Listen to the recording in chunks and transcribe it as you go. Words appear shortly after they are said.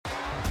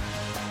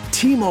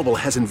T-Mobile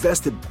has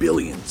invested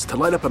billions to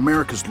light up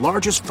America's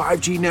largest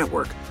 5G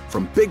network,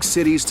 from big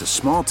cities to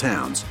small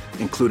towns,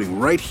 including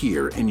right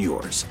here in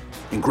yours.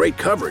 And great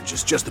coverage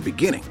is just the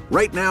beginning.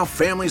 Right now,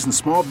 families and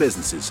small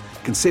businesses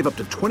can save up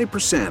to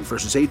 20%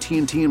 versus AT&T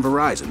and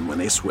Verizon when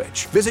they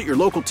switch. Visit your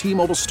local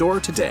T-Mobile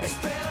store today.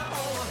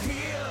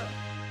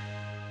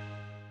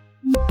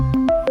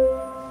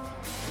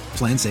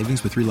 Plan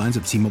savings with 3 lines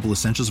of T-Mobile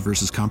Essentials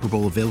versus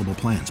comparable available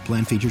plans.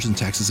 Plan features and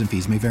taxes and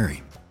fees may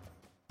vary.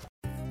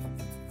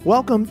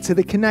 Welcome to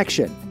The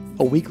Connection,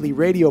 a weekly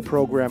radio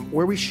program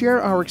where we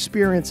share our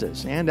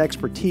experiences and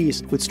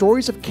expertise with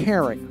stories of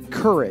caring,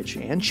 courage,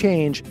 and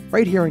change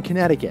right here in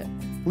Connecticut.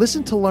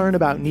 Listen to learn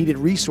about needed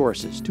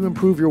resources to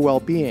improve your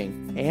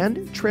well-being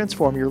and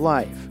transform your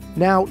life.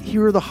 Now,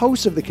 here are the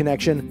hosts of The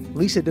Connection,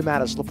 Lisa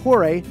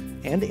DeMatteis-Lepore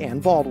and Ann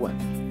Baldwin.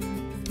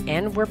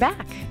 And we're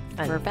back.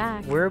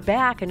 We're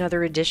back.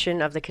 Another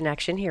edition of The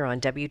Connection here on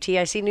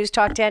WTIC News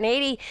Talk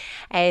 1080.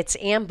 It's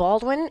Ann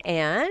Baldwin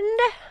and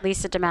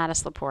Lisa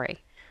DeMatteis-Lepore.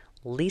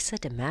 Lisa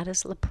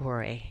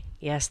DeMatteis-Lepore.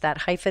 Yes, that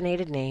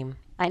hyphenated name.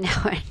 I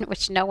know,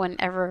 which no one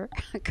ever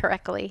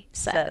correctly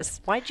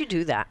says. Why'd you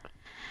do that?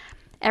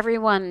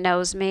 Everyone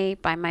knows me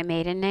by my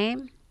maiden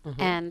name,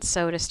 and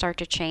so to start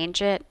to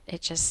change it, it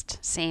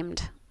just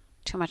seemed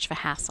too much of a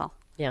hassle.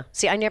 Yeah.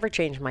 See, I never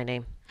changed my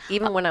name,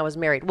 even when I was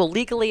married. Well,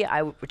 legally,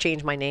 I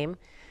changed my name,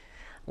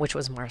 which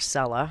was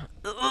Marcella.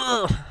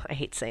 Ugh, I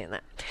hate saying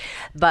that.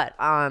 But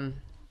I'm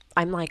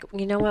like,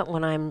 you know what?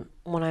 When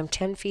I'm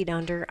 10 feet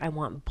under, I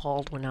want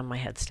Baldwin on my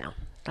headstone.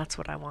 That's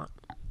what I want.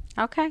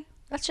 Okay.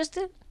 That's just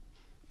it.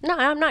 No,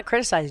 I'm not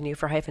criticizing you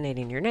for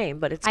hyphenating your name,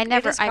 but it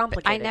is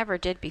complicated. I never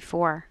did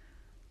before.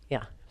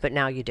 Yeah, but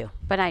now you do.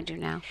 But I do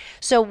now.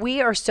 So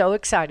we are so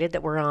excited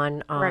that we're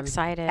on We're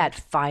excited. at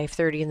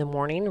 5:30 in the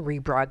morning,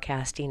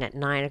 rebroadcasting at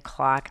 9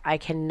 o'clock. I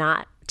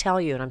cannot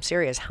tell you, and I'm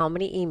serious, how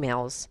many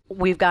emails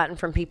we've gotten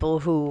from people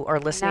who are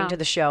listening to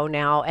the show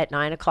now at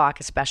 9 o'clock,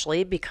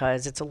 especially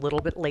because it's a little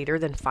bit later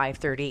than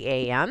 5:30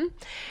 a.m.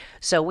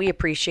 So we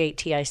appreciate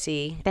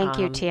TIC. Thank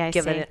you,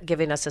 TIC.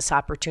 Giving us this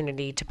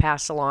opportunity to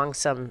pass along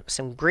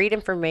some great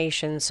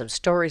information, some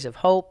stories of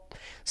hope,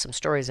 some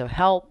stories of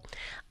help,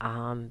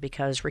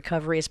 because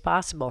recovery is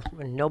possible.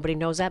 And nobody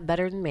knows that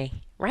better than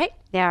me, right?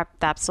 Yeah,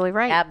 absolutely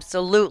right.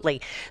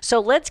 Absolutely. So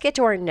let's get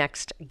to our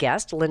next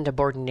guest, Linda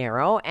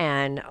Bordenero.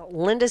 And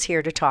Linda's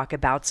here to talk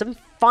about some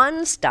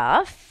fun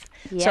stuff.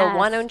 Yes. So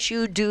why don't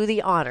you do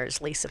the honors,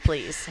 Lisa,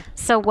 please?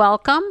 So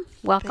welcome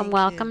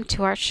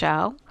to our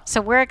show. So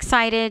we're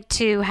excited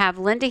to have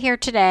Linda here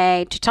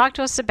today to talk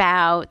to us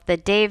about the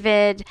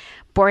David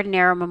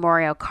Bordenero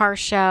Memorial Car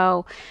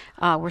Show.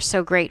 We're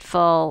so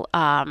grateful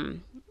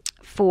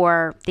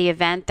for the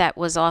event that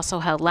was also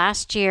held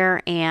last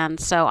year. And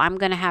so I'm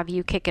going to have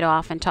you kick it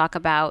off and talk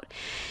about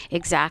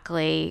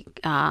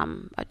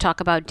talk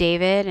about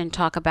David and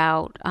talk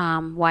about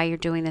why you're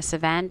doing this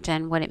event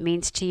and what it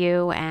means to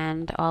you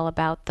and all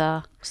about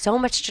the... So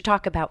much to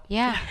talk about.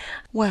 Yeah.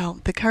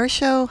 Well, the car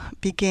show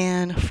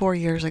began 4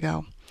 years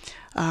ago.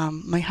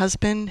 My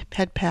husband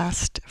had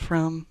passed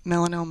from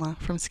melanoma,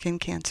 from skin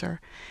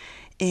cancer.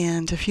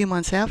 And a few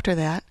months after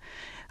that,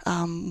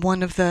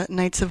 one of the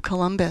Knights of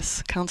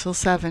Columbus, Council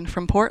 7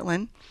 from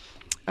Portland,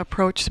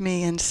 approached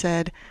me and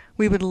said,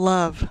 "We would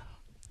love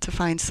to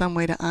find some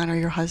way to honor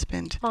your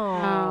husband."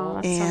 Oh,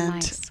 that's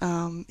and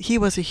so nice. He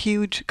was a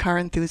huge car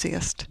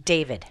enthusiast.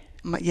 David.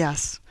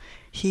 Yes.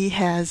 He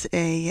has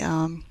a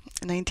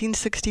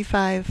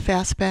 1965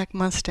 Fastback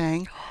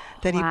Mustang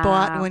that he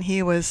bought when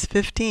he was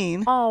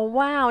 15. Oh,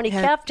 wow. And he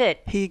kept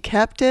it. He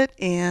kept it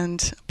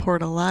and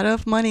poured a lot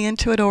of money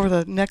into it over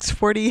the next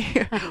 40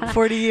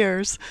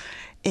 years.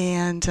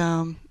 And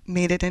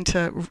made it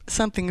into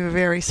something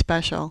very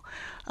special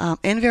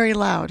and very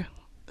loud.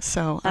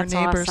 So That's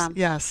our neighbors, awesome.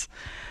 yes.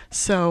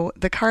 So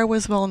the car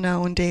was well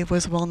known. Dave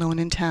was well known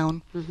in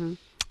town. Mm-hmm.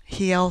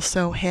 He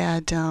also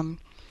had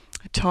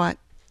taught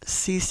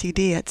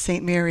CCD at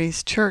St.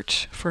 Mary's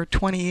Church for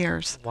 20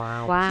 years.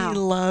 Wow. He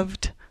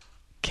loved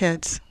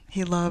kids.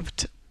 He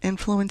loved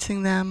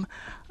influencing them.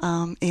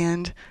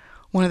 And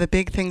one of the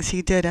big things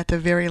he did at the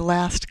very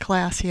last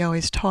class he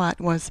always taught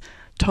was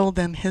told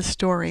them his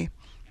story.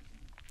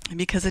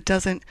 Because it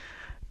doesn't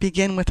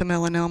begin with the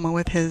melanoma,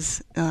 with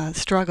his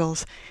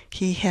struggles.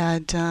 He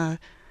had, a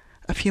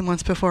few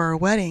months before our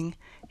wedding,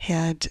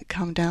 had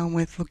come down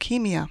with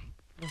leukemia.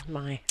 Oh,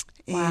 my.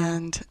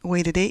 And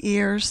waited 8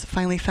 years,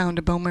 finally found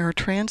a bone marrow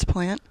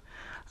transplant,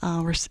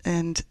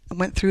 and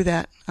went through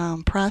that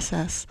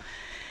process.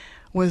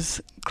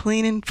 Was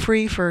clean and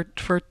free for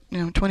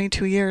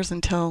 22 years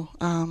until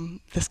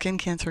the skin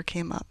cancer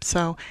came up.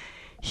 So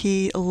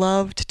he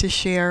loved to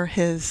share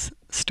his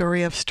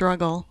story of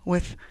struggle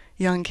with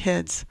young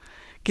kids,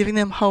 giving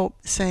them hope,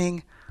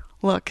 saying,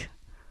 "Look,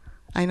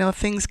 I know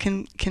things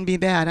can be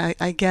bad.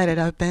 I get it.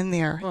 I've been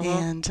there,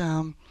 and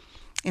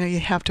you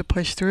have to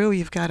push through.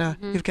 You've got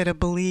to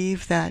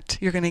believe that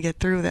you're going to get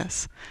through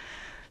this."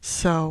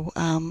 So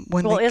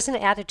isn't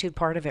attitude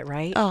part of it,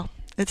 right? Oh,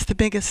 it's the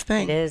biggest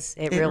thing. It is.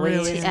 It really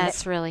is.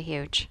 That's really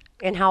huge.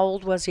 And how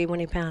old was he when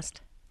he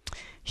passed?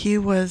 He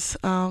was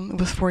it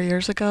was 4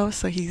 years ago,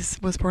 so he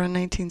was born in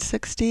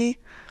 1960.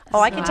 Oh,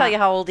 I can tell you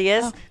how old he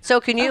is.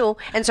 So can you,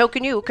 and so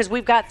can you, because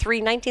we've got 3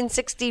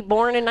 1960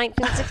 born in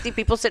 1960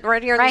 people sitting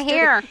right here. Right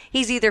here.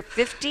 He's either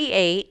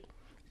 58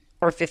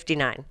 or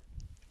 59.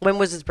 When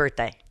was his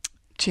birthday?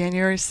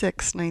 January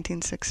 6,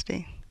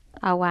 1960.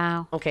 Oh,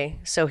 wow. Okay,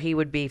 so he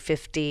would be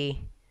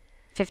 59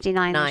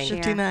 59 this year.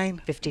 59.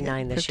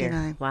 59 this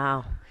 59. year.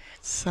 Wow.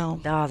 So.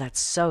 Oh,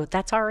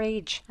 that's our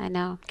age. I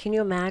know. Can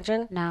you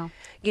imagine? No.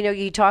 You know,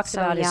 he talks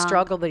So about his young.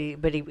 struggle,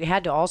 but he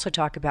had to also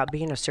talk about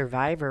being a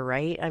survivor,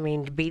 right? I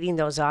mean, beating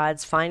those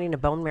odds, finding a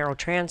bone marrow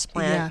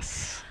transplant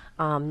Yes.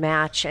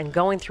 match, and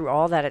going through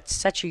all that at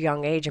such a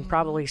young age, and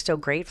probably so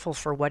grateful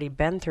for what he'd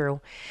been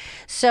through.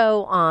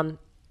 So,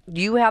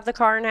 you have the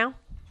car now?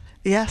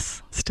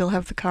 Yes. Still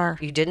have the car.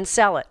 You didn't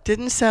sell it.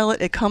 Didn't sell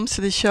it. It comes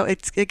to the show.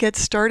 It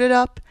gets started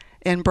up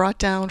and brought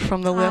down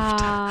from the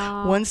lift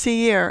once a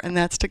year, and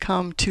that's to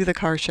come to the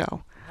car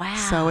show. Wow.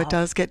 So it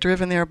does get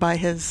driven there by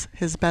his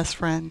best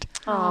friend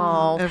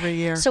every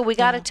year. So we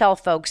got to tell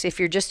folks, if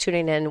you're just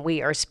tuning in,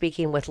 we are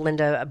speaking with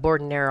Linda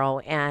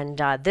Bordenero,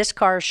 and this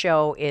car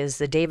show is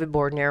the David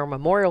Bordenero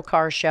Memorial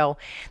Car Show.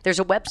 There's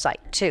a website,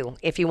 too,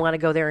 if you want to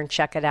go there and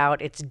check it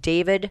out. It's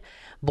David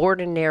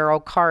Bordenero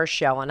Car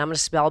Show, and I'm going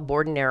to spell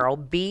Bordenero,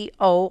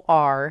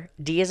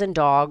 B-O-R-D as in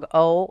dog,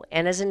 O,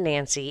 N as in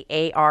Nancy,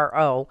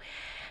 A-R-O.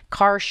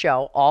 Car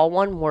Show, all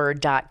one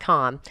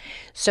word.com.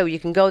 So you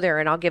can go there,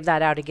 and I'll give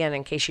that out again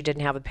in case you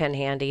didn't have a pen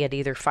handy at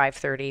either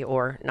 5:30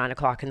 or 9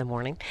 o'clock in the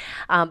morning.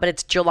 But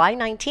it's July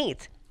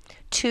 19th,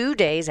 2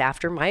 days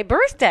after my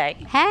birthday.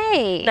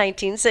 Hey.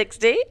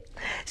 1960.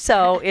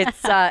 So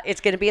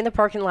it's going to be in the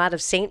parking lot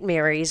of St.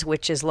 Mary's,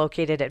 which is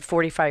located at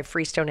 45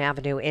 Freestone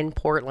Avenue in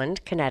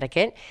Portland,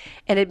 Connecticut.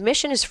 And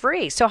admission is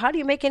free. So how do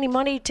you make any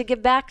money to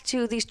give back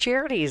to these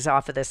charities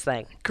off of this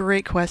thing?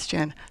 Great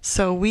question.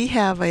 So we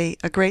have a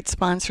great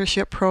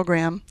sponsorship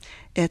program.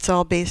 It's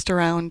all based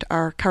around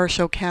our car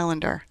show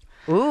calendar.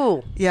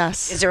 Ooh.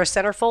 Yes. Is there a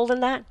centerfold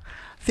in that?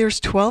 There's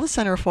 12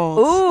 centerfolds.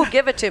 Ooh,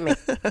 give it to me.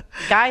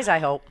 Guys, I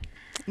hope.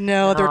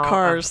 No, they're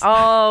cars.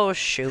 Oh,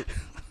 shoot.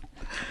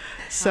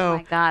 So Oh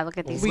my God, look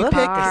at these we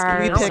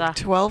cars. picked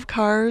 12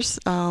 cars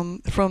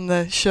from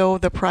the show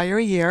the prior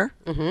year,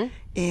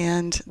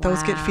 and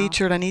those get Wow.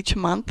 featured on each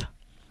month.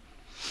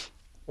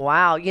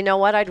 Wow. You know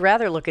what? I'd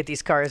rather look at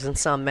these cars than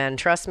some men.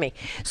 Trust me.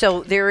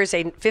 So there is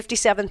a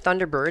 57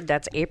 Thunderbird.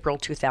 That's April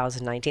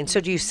 2019. So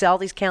do you sell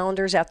these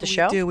calendars at the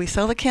show? We do. We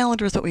sell the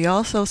calendars, but we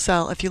also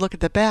sell, if you look at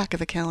the back of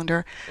the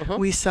calendar,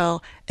 we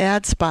sell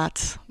ad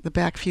spots, the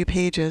back few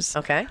pages.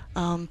 Okay.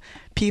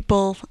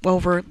 People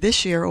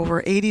this year,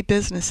 over 80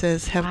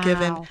 businesses have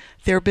given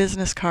their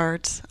business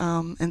cards,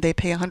 and they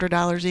pay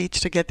 $100 each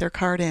to get their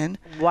card in.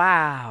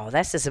 Wow.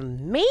 This is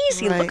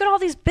amazing. Right. Look at all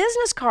these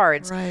business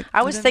cards. Right.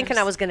 I was And then thinking I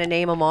there's- was going to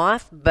name them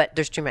off, but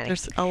there's too many.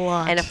 There's a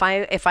lot. And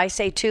if I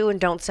say 2 and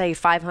don't say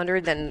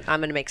 500, then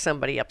I'm going to make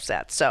somebody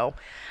upset. So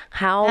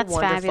how That's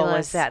wonderful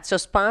fabulous. is that? So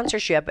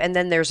sponsorship, and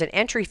then there's an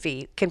entry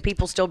fee. Can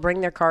people still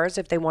bring their cars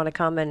if they want to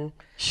come and...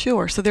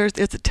 Sure. So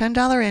it's a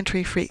 $10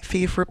 entry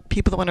fee for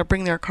people that want to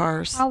bring their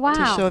cars Oh, wow.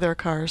 to show their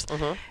cars.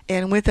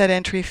 And with that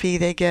entry fee,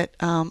 they get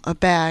a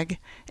bag,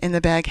 and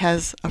the bag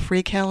has a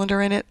free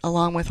calendar in it,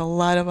 along with a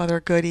lot of other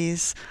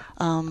goodies,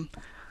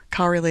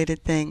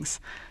 car-related things.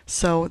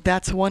 So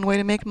that's one way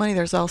to make money.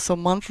 There's also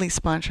monthly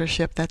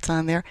sponsorship that's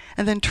on there,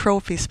 and then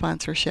trophy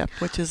sponsorship,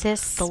 which is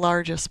the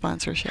largest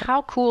sponsorship.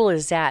 How cool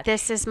is that?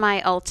 This is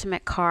my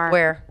ultimate car.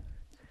 Where?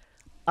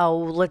 Oh,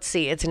 let's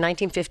see. It's a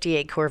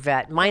 1958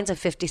 Corvette. Mine's a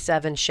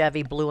 57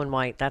 Chevy blue and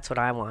white. That's what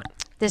I want.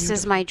 This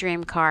is my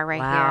dream car right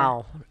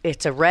Wow.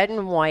 It's a red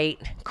and white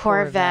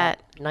Corvette.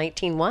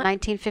 19 what? here.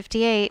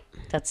 1958.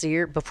 That's the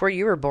year before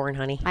you were born,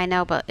 honey. I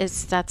know, but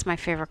that's my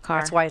favorite car.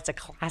 That's why it's a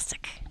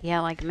classic. Yeah,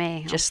 like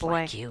me. Just oh, boy.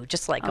 like you.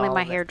 Just like Only all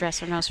my of it.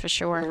 hairdresser knows for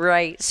sure.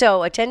 Right.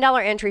 So a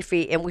 $10 entry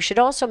fee. And we should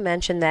also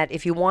mention that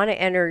if you want to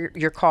enter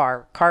your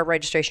car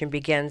registration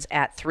begins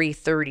at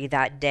 3:30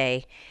 that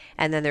day.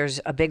 And then there's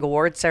a big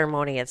award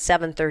ceremony at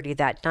 7:30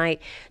 that night.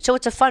 So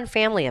it's a fun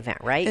family event,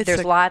 right?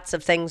 There's lots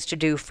of things to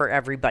do for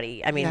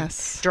everybody. I mean,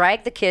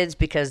 drag the kids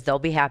because they'll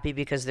be happy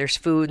because there's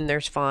food and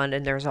there's fun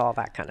and there's all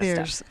that kind of stuff.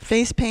 There's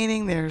face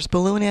painting, there's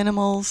balloon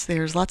animals,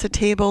 there's lots of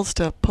tables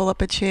to pull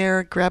up a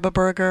chair, grab a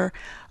burger.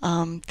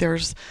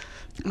 There's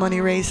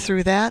money raised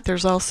through that.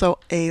 There's also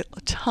a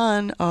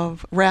ton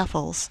of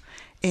raffles.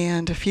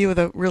 And a few of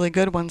the really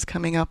good ones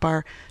coming up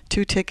are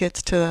 2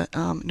 tickets to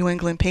the New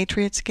England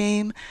Patriots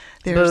game.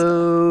 There's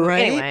Boo.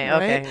 right, Anyway,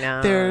 okay,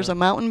 no. There's a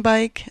mountain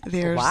bike.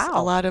 There's Wow.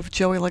 a lot of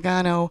Joey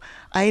Logano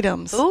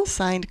items,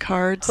 signed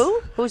cards.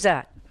 Who? Who's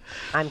that?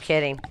 I'm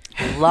kidding.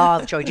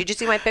 Love Joey. Did you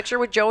see my picture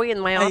with Joey in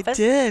my office?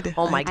 I did.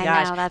 Oh my I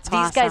gosh. know, that's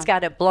These guys awesome.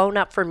 got it blown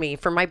up for me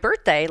for my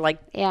birthday like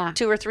Yeah.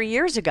 2 or 3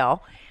 years ago.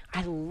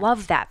 I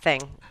love that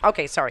thing.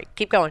 Okay, sorry.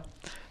 Keep going.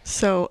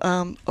 So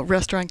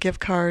restaurant gift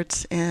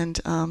cards and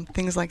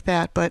things like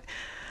that. But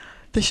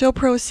the show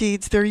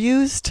proceeds, they're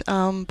used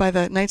by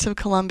the Knights of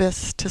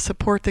Columbus to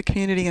support the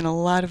community in a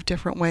lot of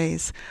different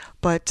ways.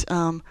 But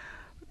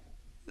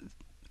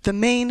the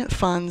main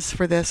funds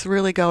for this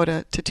really go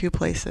to two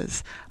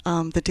places,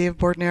 the David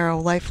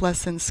Bordenero Life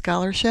Lessons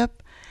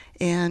Scholarship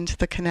and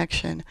the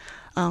Connection.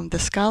 The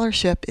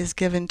scholarship is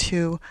given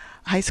to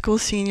high school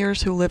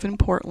seniors who live in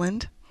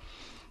Portland.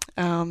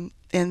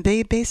 And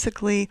they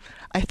basically,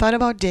 I thought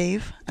about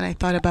Dave, and I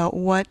thought about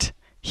what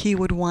he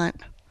would want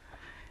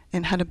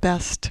and how to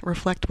best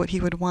reflect what he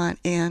would want.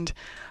 And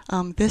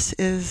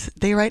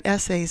they write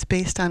essays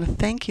based on a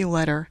thank you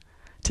letter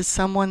to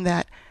someone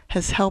that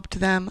has helped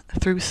them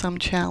through some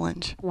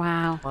challenge.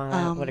 Wow.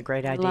 What a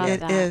great idea.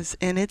 It is,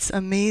 and it's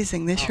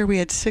amazing. This year we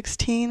had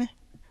 16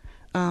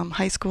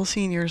 high school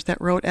seniors that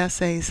wrote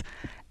essays.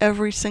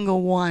 Every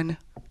single one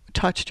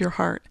touched your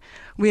heart.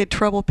 We had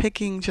trouble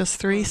picking just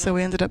 3, so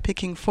we ended up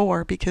picking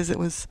 4 because it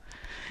was,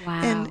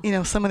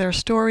 and some of their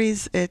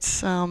stories,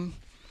 it's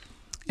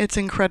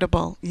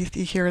incredible. You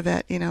hear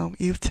that,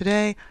 youth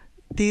today,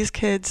 these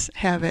kids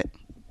have it.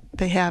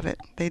 They have it.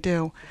 They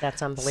do.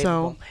 That's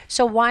unbelievable.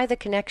 So why the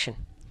Connection?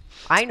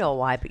 I know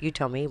why, but you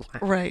tell me why.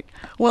 Right.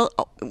 Well,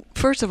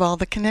 first of all,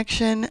 the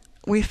Connection,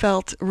 we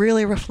felt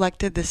really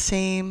reflected the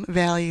same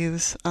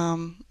values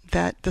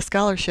that the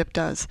scholarship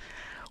does.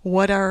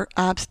 What are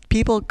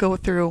people go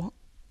through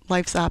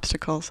life's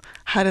obstacles?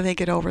 How do they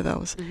get over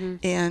those? Mm-hmm.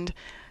 And,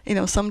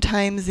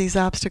 sometimes these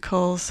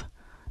obstacles,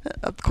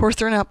 of course,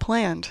 they're not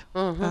planned.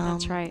 Mm-hmm,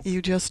 that's right.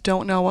 You just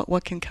don't know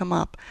what can come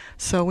up.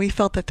 So we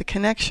felt that the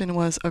Connection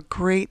was a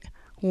great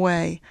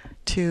way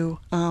to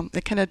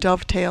it kind of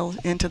dovetailed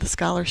into the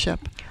scholarship.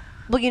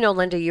 Well,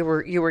 Linda, you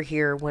were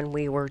here when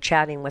we were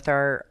chatting with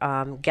our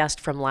guest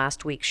from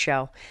last week's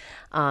show,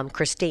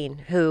 Christine,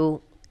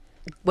 who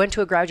went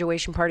to a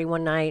graduation party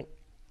one night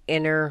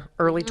in her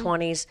early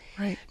 20s,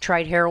 right.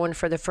 Tried heroin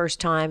for the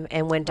first time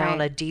and went down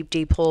a deep,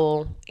 deep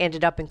hole,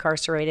 ended up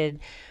incarcerated,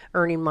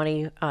 earning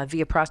money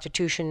via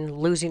prostitution,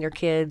 losing her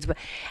kids.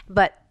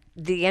 But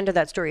the end of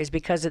that story is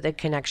because of the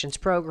Connections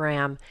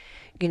program.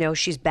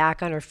 She's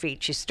back on her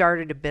feet. She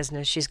started a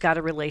business. She's got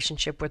a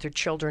relationship with her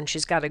children.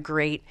 She's got a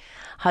great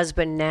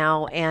husband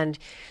now. And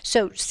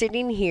so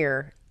sitting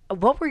here,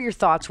 what were your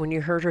thoughts when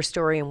you heard her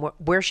story and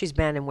where she's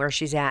been and where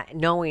she's at,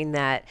 knowing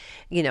that,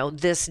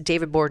 this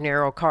David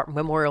Bordenero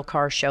Memorial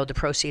Car Show, the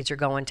proceeds are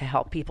going to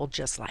help people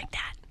just like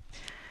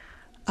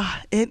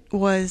that? It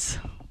was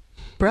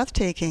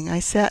breathtaking. I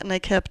sat and I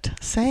kept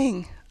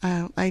saying,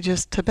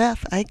 to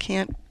Beth, I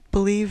can't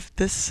believe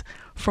this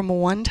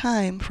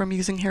from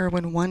using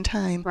heroin one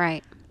time,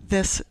 right?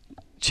 This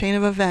chain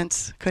of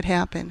events could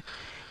happen.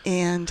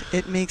 And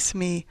it makes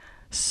me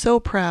so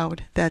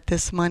proud that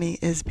this money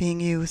is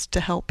being used to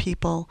help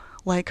people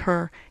like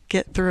her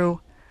get through.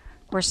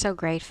 We're so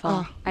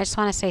grateful. I just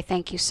want to say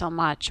thank you so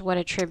much. What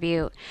a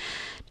tribute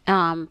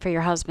for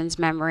your husband's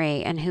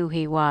memory and who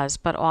he was,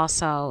 but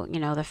also,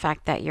 the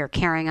fact that you're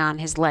carrying on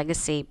his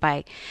legacy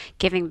by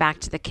giving back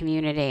to the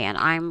community. And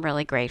I'm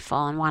really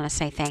grateful and want to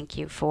say thank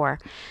you for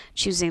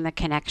choosing the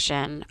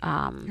Connection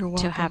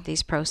to have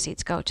these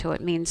proceeds go to.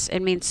 It means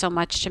so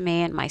much to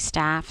me and my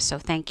staff. So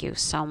thank you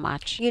so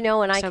much.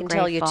 And I can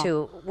tell you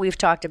too, we've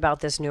talked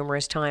about this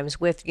numerous times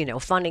with,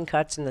 funding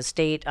cuts in the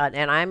state.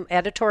 And I'm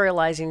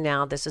editorializing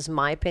now. This is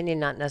my opinion,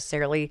 not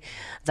necessarily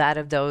that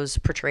of those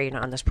portrayed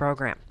on this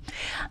program.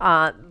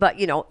 But,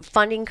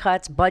 funding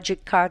cuts,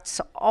 budget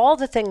cuts, all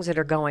the things that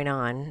are going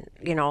on,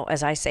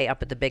 as I say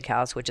up at the big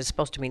house, which is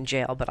supposed to mean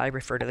jail, but I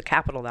refer to the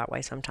Capitol that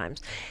way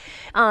sometimes.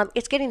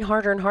 It's getting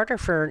harder and harder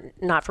for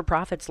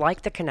not-for-profits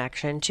like the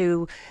Connection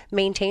to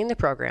maintain the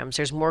programs.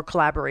 There's more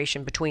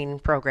collaboration between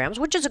programs,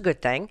 which is a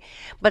good thing,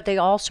 but they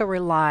also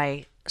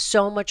rely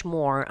so much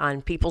more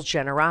on people's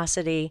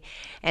generosity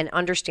and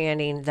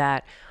understanding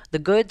that the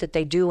good that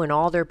they do in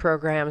all their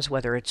programs,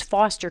 whether it's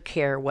foster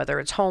care, whether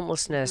it's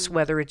homelessness,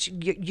 whether it's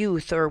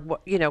youth or,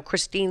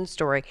 Christine's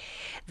story,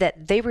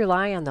 that they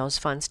rely on those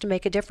funds to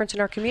make a difference in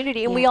our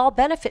community. And we all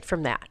benefit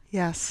from that.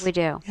 Yes. We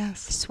do.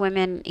 Yes.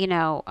 Swimming,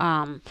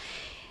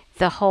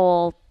 the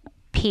whole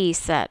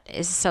piece that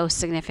is so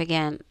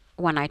significant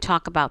when I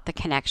talk about the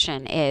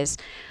Connection is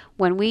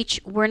when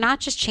we're not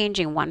just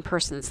changing one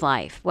person's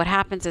life. What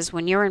happens is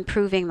when you're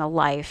improving the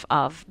life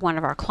of one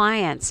of our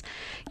clients,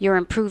 you're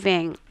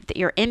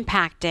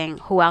impacting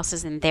who else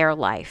is in their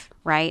life,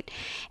 right?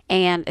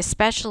 And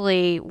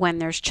especially when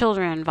there's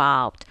children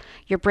involved,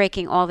 you're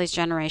breaking all these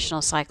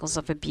generational cycles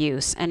of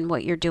abuse. And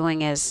what you're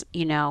doing is,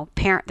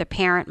 the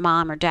parent,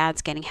 mom or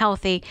dad's getting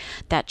healthy,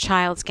 that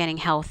child's getting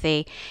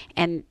healthy,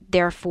 and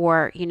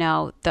therefore,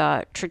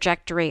 the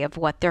trajectory of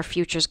what their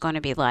future is going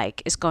to be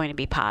like is going to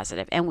be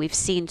positive. And we've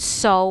seen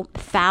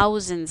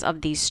thousands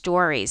of these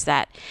stories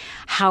that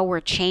how we're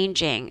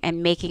changing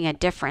and making a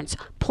difference.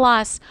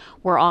 Plus,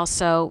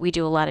 we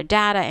do a lot of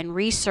data and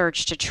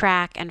research to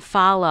track and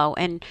follow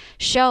and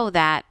show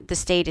that the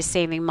state is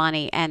saving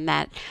money and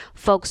that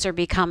folks are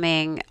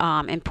becoming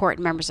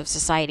important members of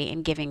society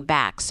and giving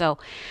back. So,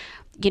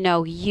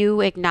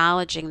 you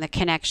acknowledging the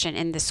connection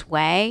in this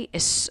way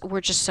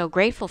we're just so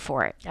grateful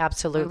for it.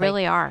 Absolutely. We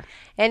really are.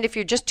 And if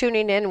you're just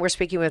tuning in, we're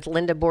speaking with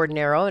Linda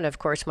Bordenero and, of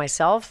course,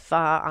 myself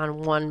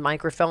on one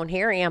microphone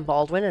here, Ann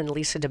Baldwin and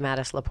Lisa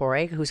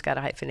DeMattis-Lepore, who's got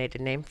a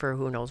hyphenated name for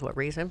who knows what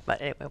reason. But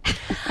anyway.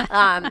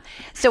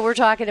 So we're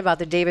talking about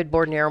the David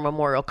Bordenero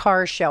Memorial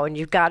Car Show, and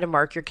you've got to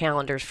mark your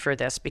calendars for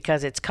this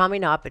because it's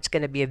coming up. It's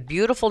going to be a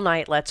beautiful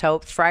night, let's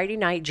hope, Friday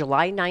night,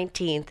 July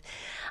 19th.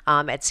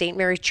 At St.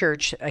 Mary's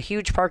Church, a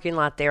huge parking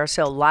lot there,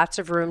 so lots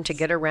of room to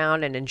get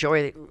around and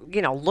enjoy,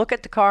 look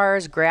at the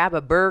cars, grab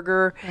a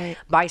burger,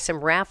 buy some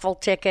raffle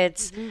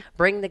tickets,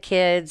 bring the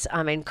kids.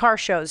 I mean, car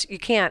shows, you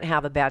can't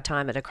have a bad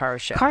time at a car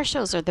show. Car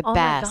shows are the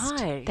best.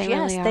 Oh, my gosh.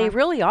 Yes, they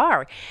really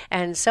are.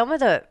 And some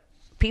of the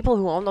people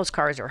who own those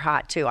cars are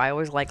hot, too. I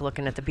always like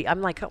looking at the people.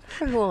 I'm like,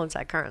 who owns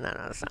that car? And then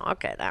I was like,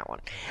 okay, that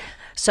one.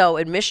 So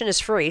admission is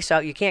free, so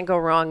you can't go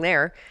wrong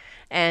there.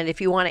 And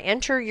if you want to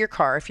enter your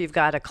car, if you've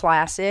got a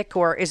classic,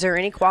 or is there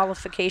any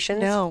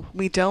qualifications? No,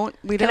 we don't.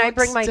 Can I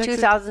bring my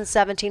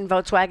 2017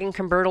 Volkswagen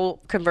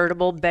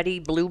convertible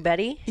Blue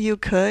Betty? You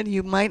could.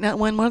 You might not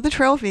win one of the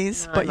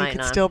trophies, but you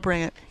could still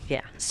bring it.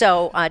 Yeah.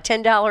 So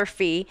 $10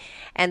 fee.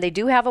 And they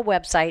do have a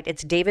website.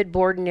 It's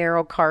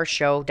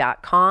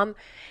davidbordenerocarshow.com.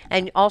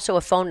 And also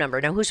a phone number.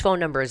 Now, whose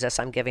phone number is this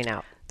I'm giving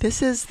out?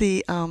 This is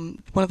the one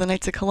of the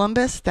Knights of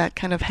Columbus that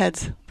kind of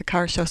heads the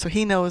car show, so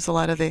he knows a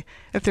lot of if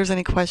there's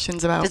any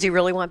questions about. Does he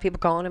really want people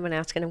calling him and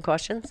asking him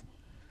questions?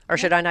 Or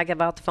should I not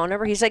give out the phone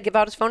number? He said give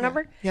out his phone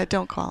number? Yeah,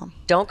 don't call him.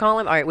 Don't call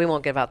him? All right, we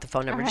won't give out the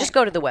phone number. Right. Just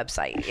go to the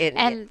website.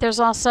 And there's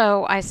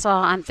also, I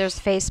saw there's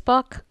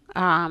Facebook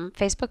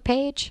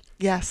page.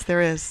 Yes,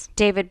 there is.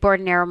 David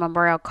Bordenero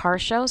Memorial Car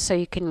Show. So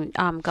you can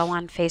go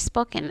on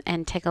Facebook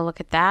and take a look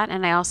at that.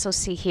 And I also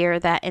see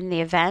here that in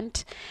the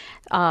event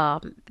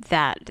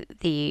that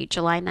the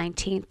July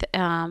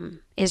 19th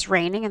is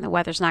raining and the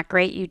weather's not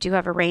great, you do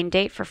have a rain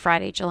date for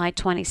Friday, July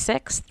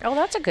 26th. Oh,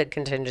 that's a good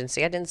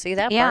contingency. I didn't see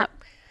that part.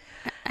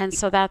 And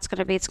so it's going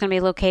to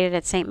be located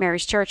at St.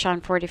 Mary's Church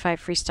on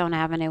 45 Freestone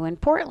Avenue in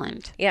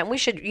Portland. Yeah, and we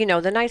should,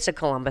 the Knights of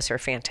Columbus are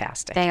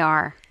fantastic. They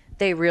are.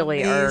 They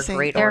really are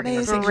great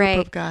organization.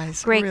 Group of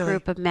guys. Great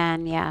group of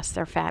men. Yes,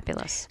 they're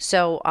fabulous.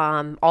 So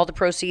all the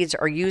proceeds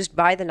are used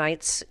by the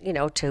Knights,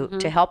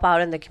 to help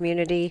out in the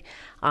community.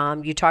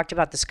 You talked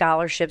about the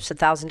scholarships, the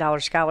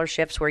 $1,000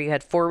 scholarships, where you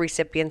had 4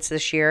 recipients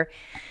this year,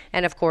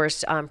 and of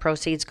course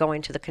proceeds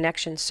going to the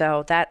Connection.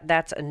 So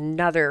that's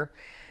another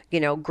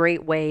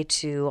great way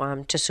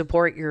to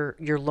support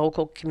your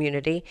local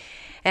community.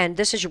 And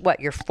this is your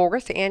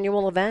 4th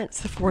annual event. It's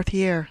the 4th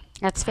year.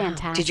 That's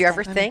fantastic. Did you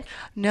ever think?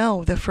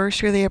 No, the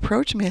first year they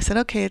approached me, I said,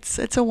 okay,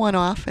 it's a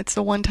one-off, it's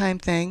a one-time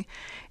thing.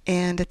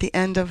 And at the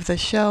end of the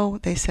show,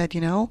 they said,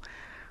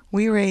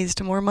 we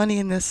raised more money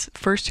in this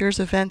first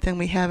year's event than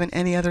we have in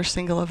any other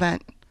single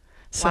event.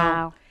 So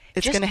wow.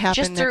 It's going to happen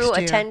just through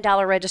next year. A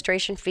 $10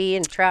 registration fee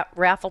and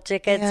raffle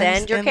tickets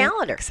and your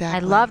calendar.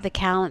 Exactly. I love the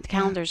calendar. The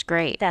calendar's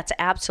great. That's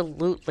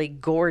absolutely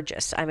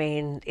gorgeous. I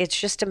mean, it's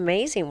just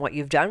amazing what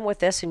you've done with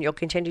this, and you'll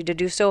continue to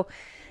do so.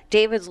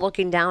 David's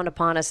looking down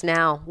upon us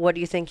now. What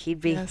do you think he'd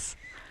be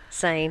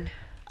saying?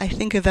 I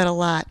think of that a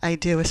lot. I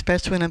do,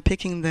 especially when I'm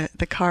picking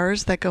the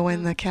cars that go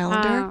in the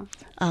calendar.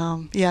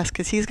 Yes,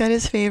 because he's got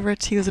his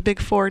favorites. He was a big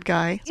Ford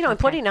guy. And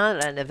putting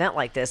on an event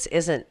like this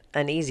isn't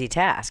an easy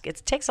task.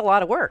 It takes a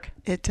lot of work.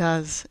 It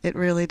does. It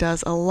really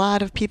does. A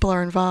lot of people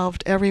are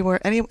involved everywhere.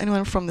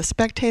 Anyone from the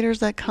spectators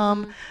that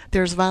come.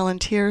 There's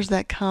volunteers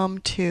that come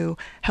to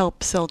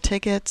help sell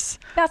tickets.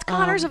 Beth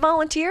Connor's a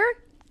volunteer?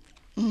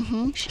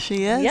 Mm-hmm.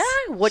 She is. Yeah.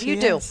 What do you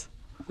do?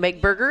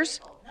 Make burgers?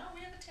 No,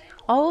 we have a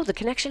table. Oh, the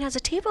Connection has a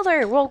table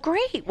there. Well,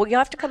 great. Well, you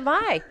have to come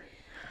by.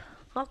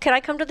 Well, can I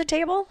come to the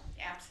table?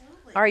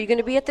 Absolutely. Are you going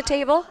to be at the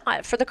table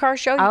for the car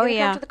show? Oh,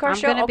 yeah. Come to the car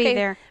show? I'm going to be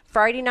there.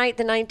 Friday night,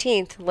 the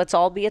 19th. Let's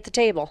all be at the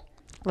table.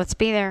 Let's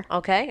be there.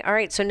 Okay. All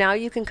right. So now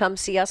you can come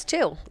see us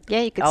too. Yeah,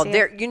 you can see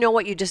us. You know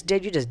what you just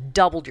did? You just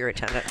doubled your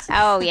attendance.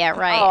 Oh, yeah,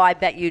 right. Oh, I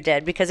bet you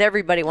did, because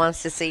everybody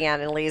wants to see Ann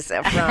and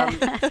Lisa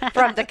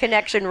from the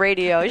Connection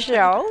radio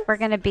show. We're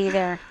going to be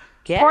there.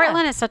 Yeah.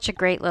 Portland is such a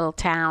great little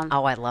town.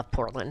 Oh, I love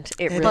Portland.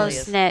 It really is.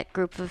 Close-knit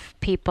group of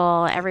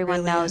people. Everyone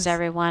really knows is.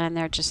 everyone, and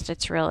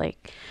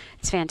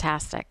it's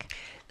fantastic.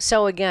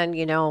 So again,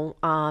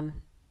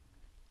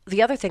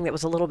 the other thing that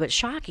was a little bit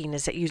shocking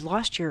is that you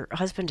lost your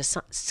husband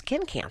to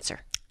skin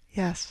cancer.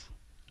 Yes.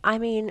 I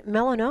mean,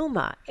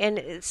 melanoma. And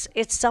it's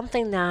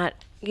something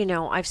that,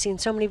 I've seen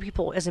so many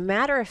people. As a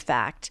matter of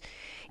fact,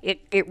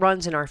 it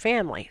runs in our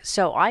family.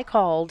 So I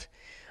called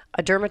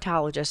a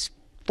dermatologist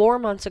 4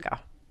 months ago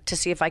to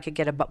see if I could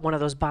get one of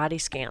those body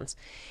scans.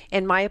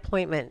 And my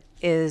appointment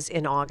is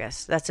in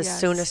August. That's the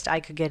soonest I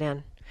could get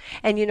in.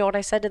 And you know what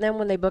I said to them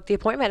when they booked the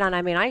appointment? And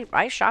I mean,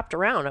 I shopped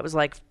around. It was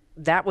like,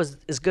 that was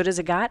as good as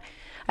it got.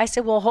 I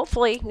said, well,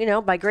 hopefully,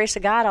 by grace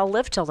of God, I'll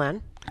live till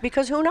then,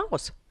 because who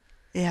knows?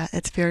 Yeah,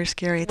 it's very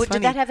scary. It's funny.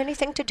 Did that have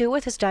anything to do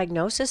with his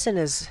diagnosis and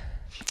his...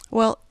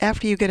 Well,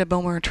 after you get a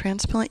bone marrow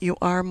transplant, you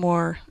are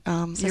more,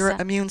 your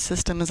that- immune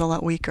system is a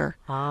lot weaker.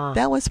 Ah.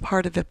 That was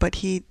part of it, but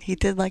he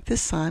did like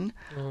this son.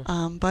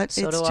 But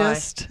So it's do I.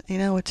 just,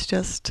 it's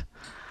just,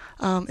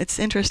 it's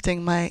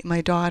interesting.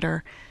 My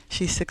daughter,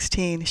 she's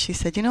 16, she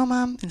said,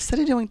 Mom, instead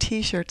of doing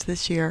T-shirts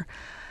this year,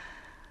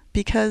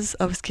 because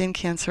of skin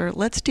cancer,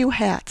 let's do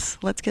hats.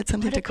 Let's get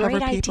something What a to cover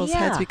great people's idea.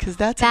 heads, because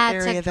that's an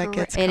area that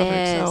gets covered.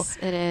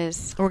 It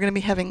is. We're going to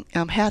be having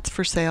hats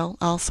for sale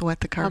also at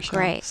the car show.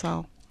 Great.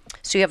 So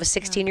So you have a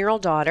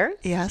 16-year-old daughter.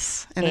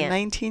 yes, and a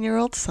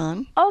 19-year-old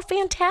son. Oh,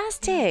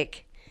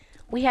 fantastic.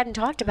 We hadn't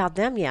talked about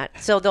them yet.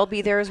 So they'll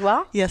be there as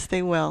well? Yes,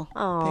 they will. They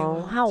Oh,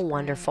 will. how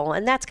wonderful.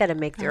 And that's got to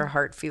make their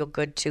heart feel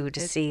good, too, to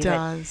see It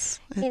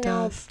does. that, It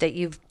does. that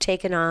you've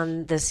taken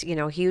on this,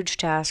 huge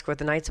task with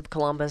the Knights of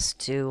Columbus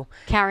to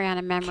Carry on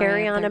a memory.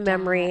 carry of on their a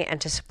memory dad. and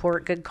to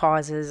support good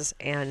causes.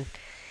 And,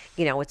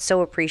 it's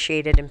so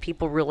appreciated. And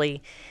people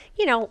really,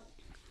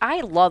 I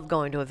love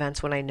going to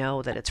events when I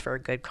know that it's for a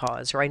good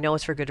cause or I know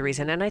it's for a good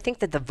reason. And I think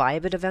that the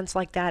vibe at events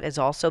like that is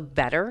also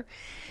better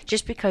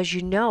just because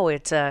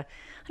it's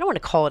I don't want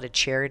to call it a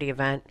charity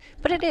event,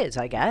 but it is,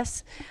 I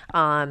guess.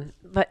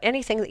 But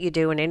anything that you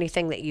do and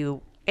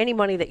any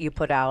money that you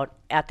put out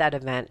at that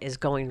event is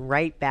going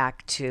right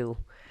back to,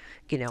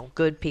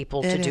 good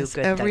people to do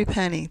good every things.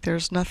 penny.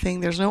 There's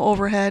no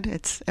overhead.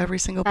 It's every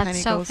single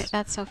penny goes.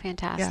 That's so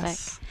fantastic.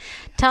 Yes.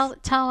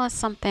 Tell us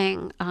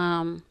something.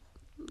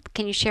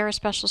 Can you share a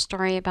special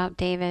story about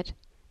David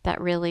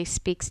that really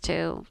speaks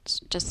to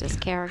just his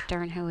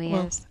character and who he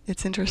is?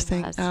 It's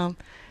interesting. was.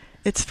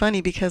 It's funny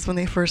because when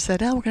they first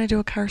said, we're going to do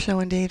a car show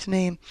in Dave's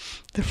name,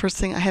 the first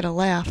thing I had to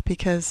laugh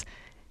because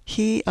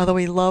although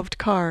he loved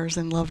cars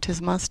and loved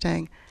his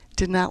Mustang,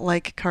 did not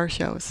like car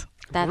shows.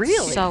 That's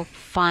Really? so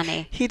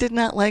funny. He did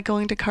not like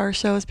going to car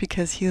shows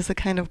because he was the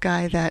kind of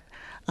guy that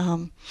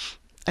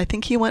I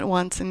think he went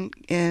once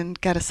and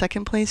got a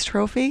second place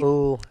trophy.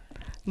 Ooh,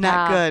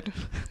 Not good.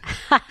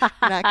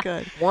 Not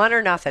good. one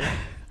or nothing.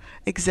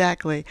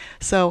 Exactly.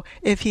 So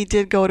if he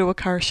did go to a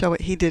car show,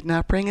 he did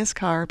not bring his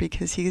car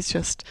because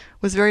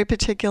was very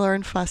particular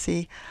and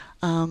fussy.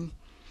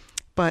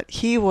 But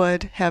he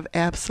would have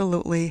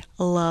absolutely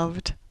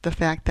loved the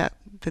fact that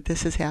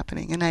this is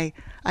happening. And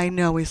I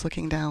know he's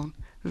looking down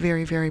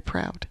very, very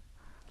proud.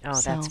 Oh,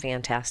 So- that's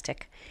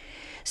fantastic.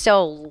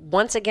 So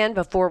once again,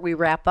 before we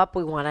wrap up,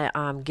 we want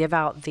to give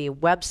out the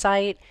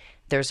website.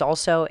 There's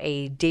also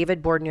a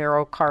David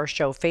Bordenero Car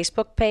Show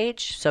Facebook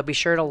page, so be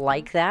sure to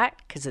like that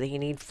because you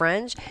need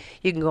friends.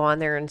 You can go on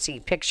there and see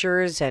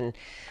pictures and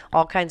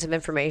all kinds of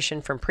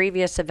information from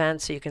previous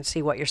events so you can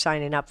see what you're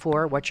signing up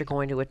for, what you're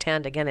going to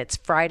attend. Again, it's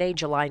Friday,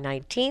 July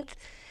 19th,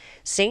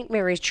 St.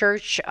 Mary's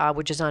Church,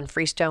 which is on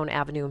Freestone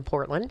Avenue in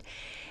Portland.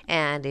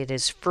 And it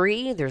is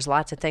free. There's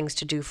lots of things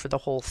to do for the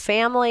whole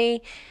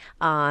family.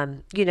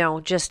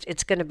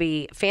 It's going to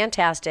be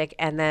fantastic.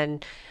 And then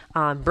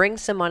bring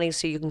some money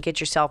so you can get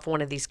yourself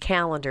one of these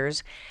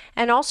calendars.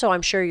 And also,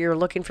 I'm sure you're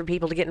looking for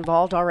people to get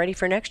involved already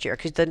for next year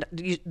because the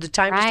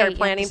time to start Right,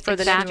 planning yes, for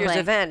the next year's exactly.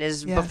 event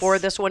is Yes. before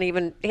this one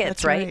even hits,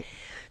 That's right? right.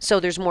 So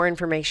there's more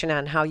information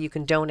on how you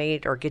can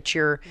donate or get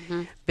your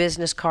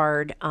business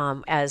card,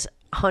 as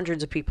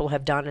hundreds of people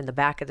have done in the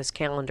back of this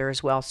calendar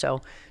as well.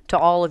 So to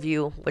all of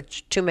you,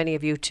 which too many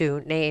of you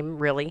to name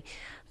really,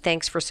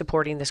 thanks for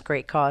supporting this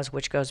great cause,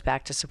 which goes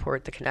back to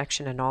support the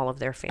Connection and all of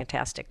their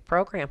fantastic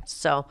programs.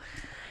 So,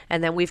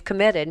 and then we've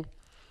committed,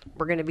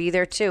 we're going to be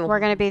there too. We're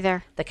going to be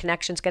there. The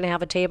Connection's going to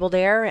have a table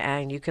there,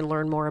 and you can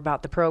learn more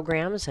about the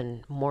programs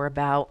and more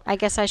about. I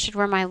guess I should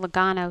wear my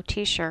Logano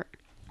T-shirt.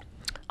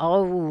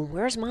 Oh,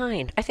 where's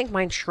mine? I think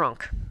mine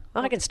shrunk.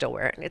 Well, I can still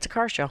wear it. It's a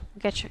car show.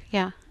 Get your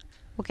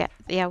we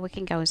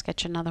can go always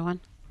get you another one.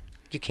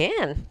 You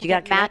can. You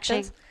Get got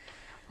connections.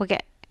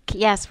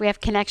 We have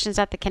connections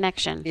at the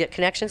Connection. You got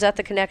connections at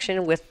the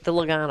Connection with the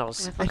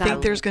Laganos. With I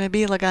think there's going to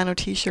be a Logano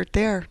T-shirt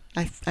there.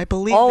 I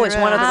believe. Oh, there it's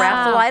one of the is.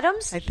 raffle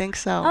items? I think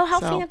so. Oh, how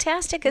So-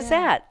 fantastic is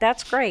that?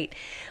 That's great.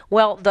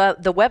 Well,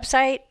 the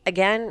website,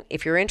 again,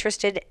 if you're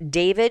interested,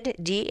 David,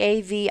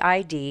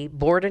 D-A-V-I-D,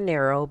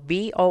 Bordenero,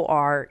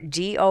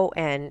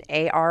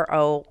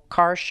 B-O-R-D-O-N-A-R-O,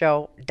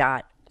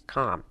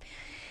 carshow.com.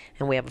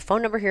 And we have a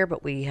phone number here,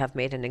 but we have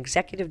made an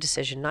executive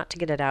decision not to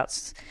give it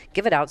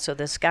out so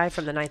this guy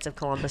from the Knights of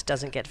Columbus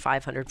doesn't get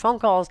 500 phone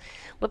calls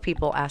with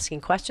people asking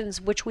questions,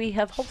 which we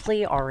have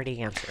hopefully already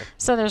answered.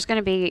 So there's going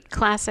to be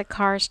classic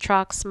cars,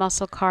 trucks,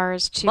 muscle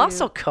cars,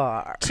 Muscle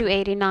car.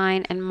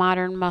 289 and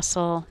modern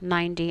muscle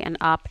 90 and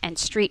up, and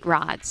street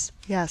rods.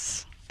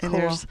 Yes, and Cool.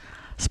 there's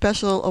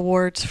special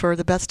awards for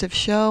the best of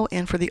show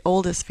and for the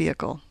oldest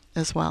vehicle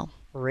as well.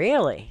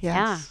 Really? Yes.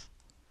 Yeah.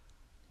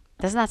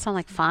 Doesn't that sound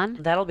like fun?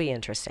 That'll be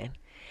interesting.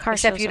 Car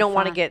Except shows you are don't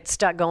want to fun. get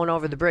stuck going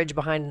over the bridge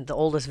behind the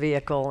oldest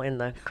vehicle in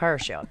the car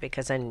show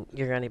because then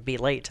you're going to be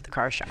late to the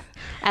car show.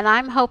 And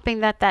I'm hoping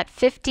that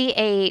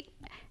 58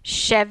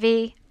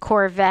 Chevy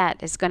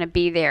Corvette is going to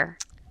be there.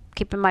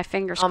 keeping my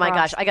fingers Oh my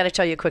crossed. gosh, I got to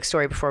tell you a quick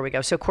story before we go.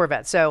 So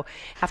Corvette. So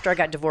after I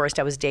got divorced,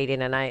 I was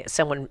dating, and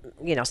someone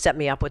set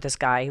me up with this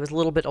guy. He was a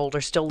little bit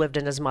older, still lived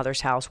in his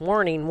mother's house.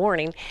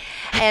 Warning.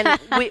 And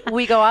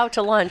we go out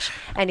to lunch,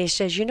 and he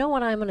says, "You know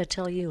what I'm going to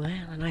tell you,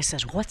 Ann?" And I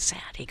said, "What's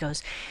that?" He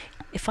goes,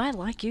 "If I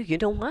like you, you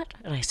know what?"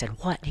 And I said,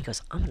 "What?" And he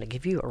goes, "I'm going to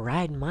give you a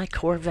ride in my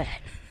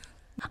Corvette."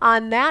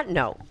 On that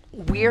note,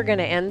 we're going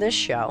to end this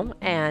show,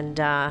 and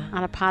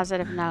on a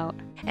positive note.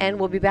 And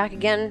we'll be back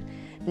again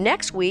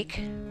next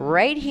week,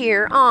 right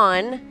here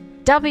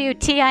on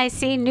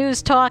WTIC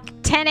News Talk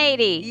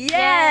 1080.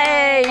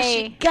 Yay!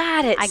 She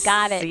got it. I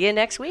got it. See you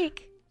next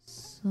week.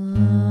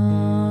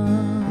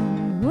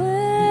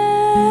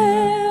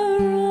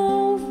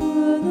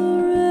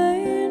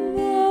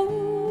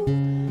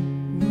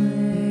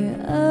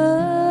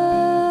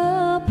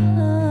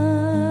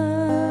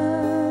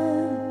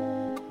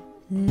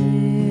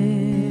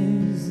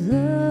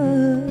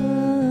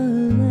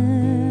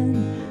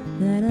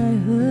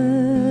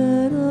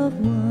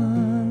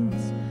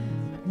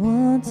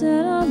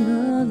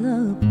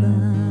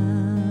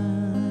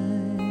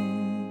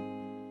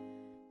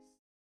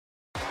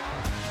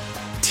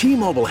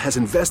 T-Mobile has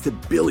invested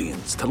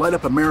billions to light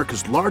up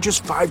America's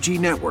largest 5G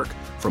network,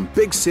 from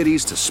big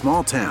cities to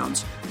small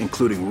towns,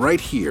 including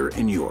right here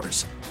in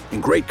yours.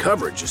 And great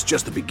coverage is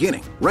just the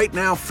beginning. Right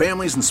now,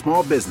 families and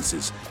small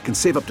businesses can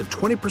save up to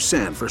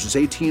 20% versus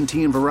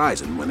AT&T and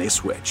Verizon when they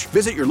switch.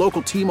 Visit your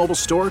local T-Mobile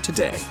store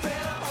today.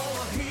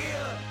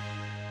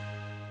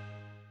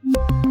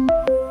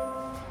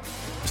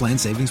 Plan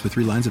savings with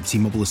 3 lines of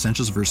T-Mobile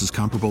Essentials versus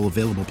comparable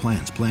available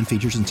plans. Plan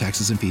features and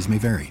taxes and fees may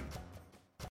vary.